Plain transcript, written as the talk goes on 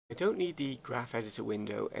I don't need the graph editor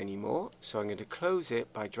window anymore, so I'm going to close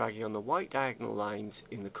it by dragging on the white diagonal lines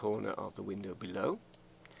in the corner of the window below.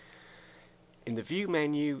 In the view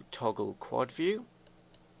menu, toggle quad view.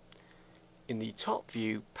 In the top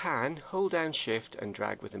view, pan, hold down shift and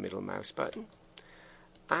drag with the middle mouse button.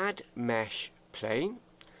 Add mesh plane.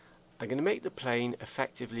 I'm going to make the plane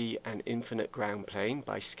effectively an infinite ground plane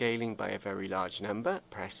by scaling by a very large number.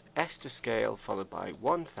 Press S to scale followed by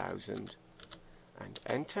 1000 and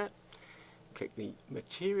enter. Click the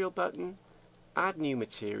material button, add new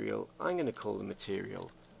material. I'm going to call the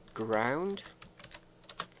material ground.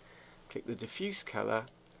 Click the diffuse color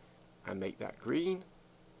and make that green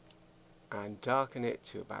and darken it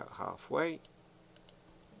to about halfway.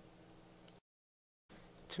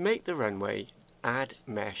 To make the runway, add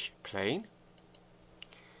mesh plane.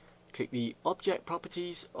 Click the object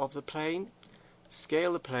properties of the plane,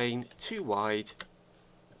 scale the plane to wide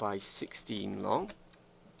by 16 long.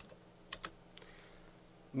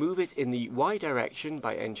 Move it in the Y direction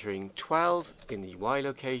by entering 12 in the Y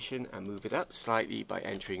location and move it up slightly by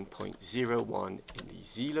entering 0.01 in the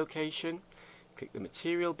Z location. Click the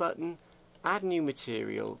material button, add new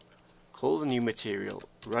material, call the new material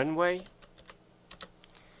runway,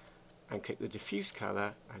 and click the diffuse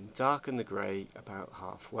color and darken the grey about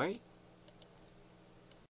halfway.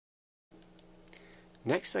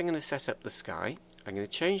 Next I'm going to set up the sky. I'm going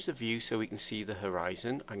to change the view so we can see the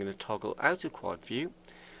horizon. I'm going to toggle out of quad view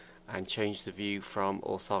and change the view from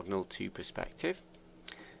orthogonal to perspective.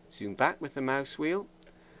 Zoom back with the mouse wheel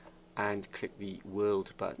and click the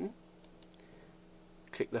world button.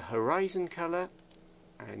 Click the horizon color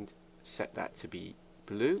and set that to be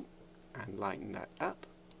blue and lighten that up.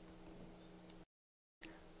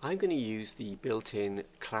 I'm going to use the built-in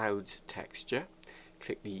clouds texture.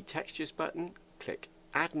 Click the textures button, click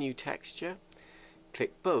add new texture,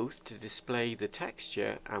 click both to display the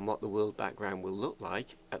texture and what the world background will look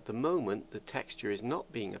like. At the moment the texture is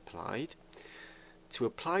not being applied. To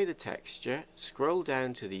apply the texture, scroll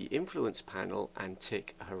down to the influence panel and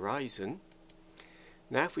tick horizon.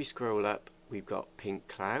 Now if we scroll up, we've got pink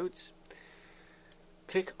clouds.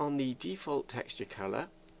 Click on the default texture color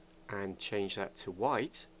and change that to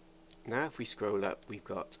white. Now if we scroll up, we've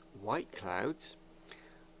got white clouds.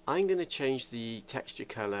 I'm going to change the texture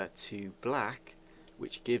color to black,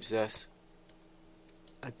 which gives us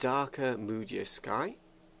a darker, moodier sky.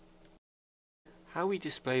 How we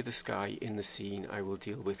display the sky in the scene I will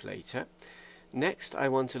deal with later. Next I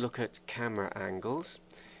want to look at camera angles.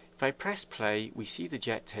 If I press play, we see the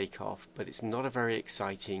jet take off, but it's not a very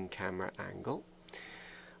exciting camera angle.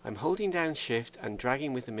 I'm holding down shift and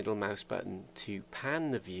dragging with the middle mouse button to pan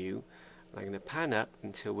the view. I'm going to pan up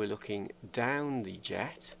until we're looking down the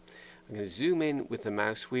jet. I'm going to zoom in with the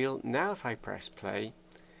mouse wheel. Now if I press play,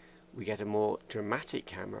 we get a more dramatic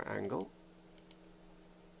camera angle.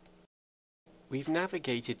 We've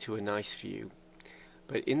navigated to a nice view,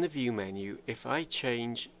 but in the view menu, if I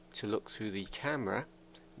change to look through the camera,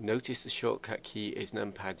 notice the shortcut key is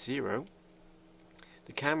numpad 0.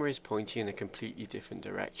 The camera is pointing in a completely different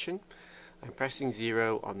direction. I'm pressing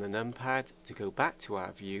 0 on the numpad to go back to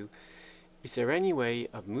our view. Is there any way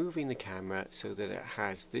of moving the camera so that it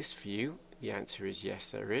has this view? The answer is yes,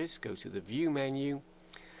 there is. Go to the view menu,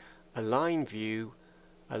 align view,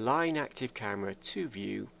 align active camera to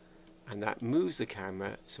view, and that moves the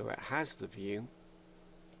camera so it has the view.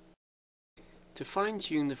 To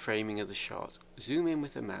fine-tune the framing of the shot, zoom in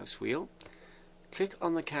with the mouse wheel. Click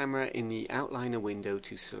on the camera in the outliner window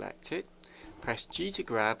to select it. Press G to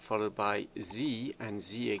grab followed by Z and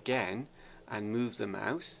Z again and move the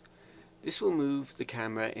mouse. This will move the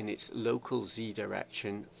camera in its local Z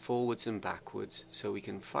direction forwards and backwards so we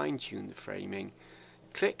can fine-tune the framing.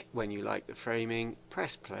 Click when you like the framing,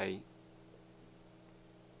 press play.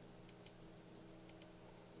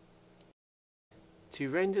 To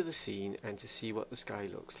render the scene and to see what the sky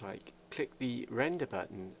looks like, click the render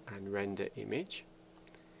button and render image.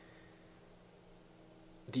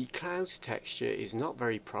 The clouds texture is not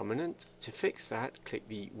very prominent. To fix that, click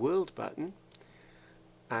the world button,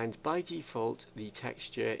 and by default the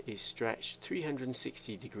texture is stretched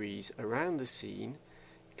 360 degrees around the scene.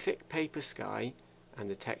 Click paper sky and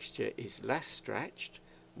the texture is less stretched.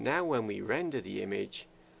 Now when we render the image,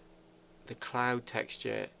 the cloud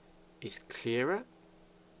texture is clearer.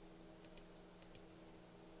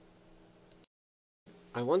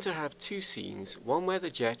 I want to have two scenes, one where the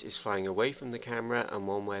jet is flying away from the camera and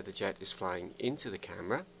one where the jet is flying into the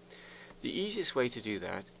camera. The easiest way to do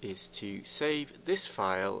that is to save this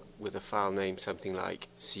file with a file name something like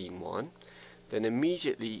scene1, then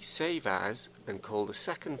immediately save as and call the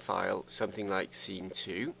second file something like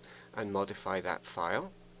scene2 and modify that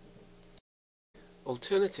file.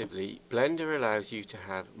 Alternatively, Blender allows you to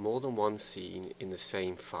have more than one scene in the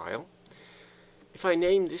same file. If I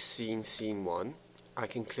name this scene Scene 1, I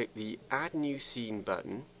can click the Add New Scene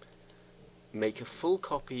button, make a full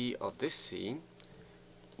copy of this scene,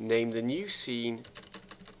 name the new scene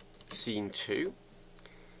Scene 2.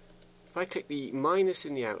 If I click the minus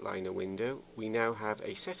in the outliner window, we now have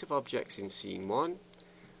a set of objects in Scene 1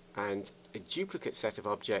 and a duplicate set of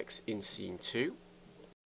objects in Scene 2.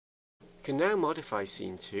 I can now modify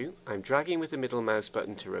Scene 2. I'm dragging with the middle mouse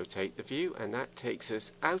button to rotate the view, and that takes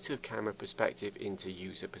us out of camera perspective into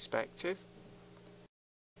user perspective.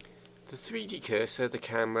 The 3D cursor, the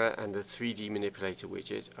camera and the 3D manipulator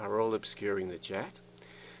widget are all obscuring the jet.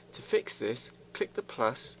 To fix this, click the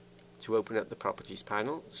plus to open up the properties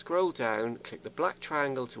panel, scroll down, click the black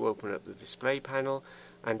triangle to open up the display panel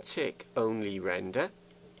and tick only render.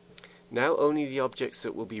 Now only the objects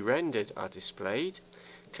that will be rendered are displayed.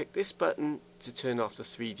 Click this button to turn off the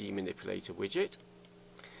 3D manipulator widget,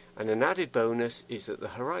 and an added bonus is that the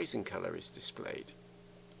horizon color is displayed.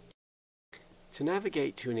 To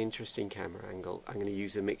navigate to an interesting camera angle, I'm going to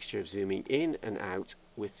use a mixture of zooming in and out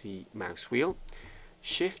with the mouse wheel,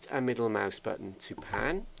 shift and middle mouse button to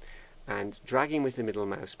pan, and dragging with the middle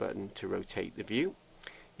mouse button to rotate the view.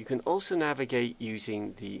 You can also navigate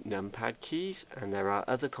using the numpad keys, and there are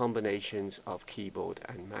other combinations of keyboard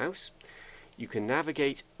and mouse. You can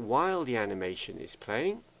navigate while the animation is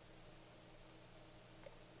playing.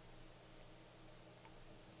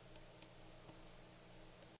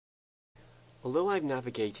 Although I've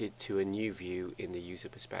navigated to a new view in the user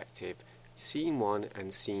perspective, Scene 1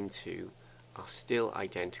 and Scene 2 are still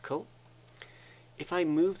identical. If I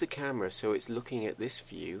move the camera so it's looking at this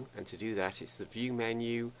view, and to do that it's the View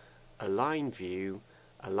menu, Align View,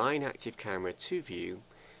 Align Active Camera to View.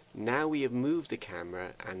 Now we have moved the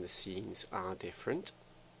camera and the scenes are different.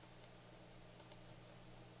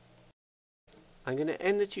 I'm going to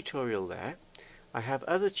end the tutorial there. I have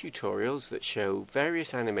other tutorials that show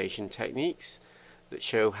various animation techniques, that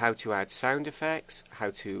show how to add sound effects,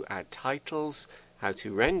 how to add titles, how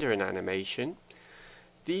to render an animation.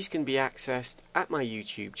 These can be accessed at my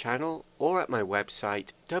YouTube channel or at my website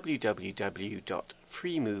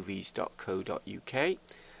www.freemovies.co.uk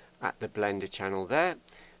at the Blender channel there.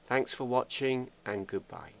 Thanks for watching and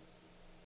goodbye.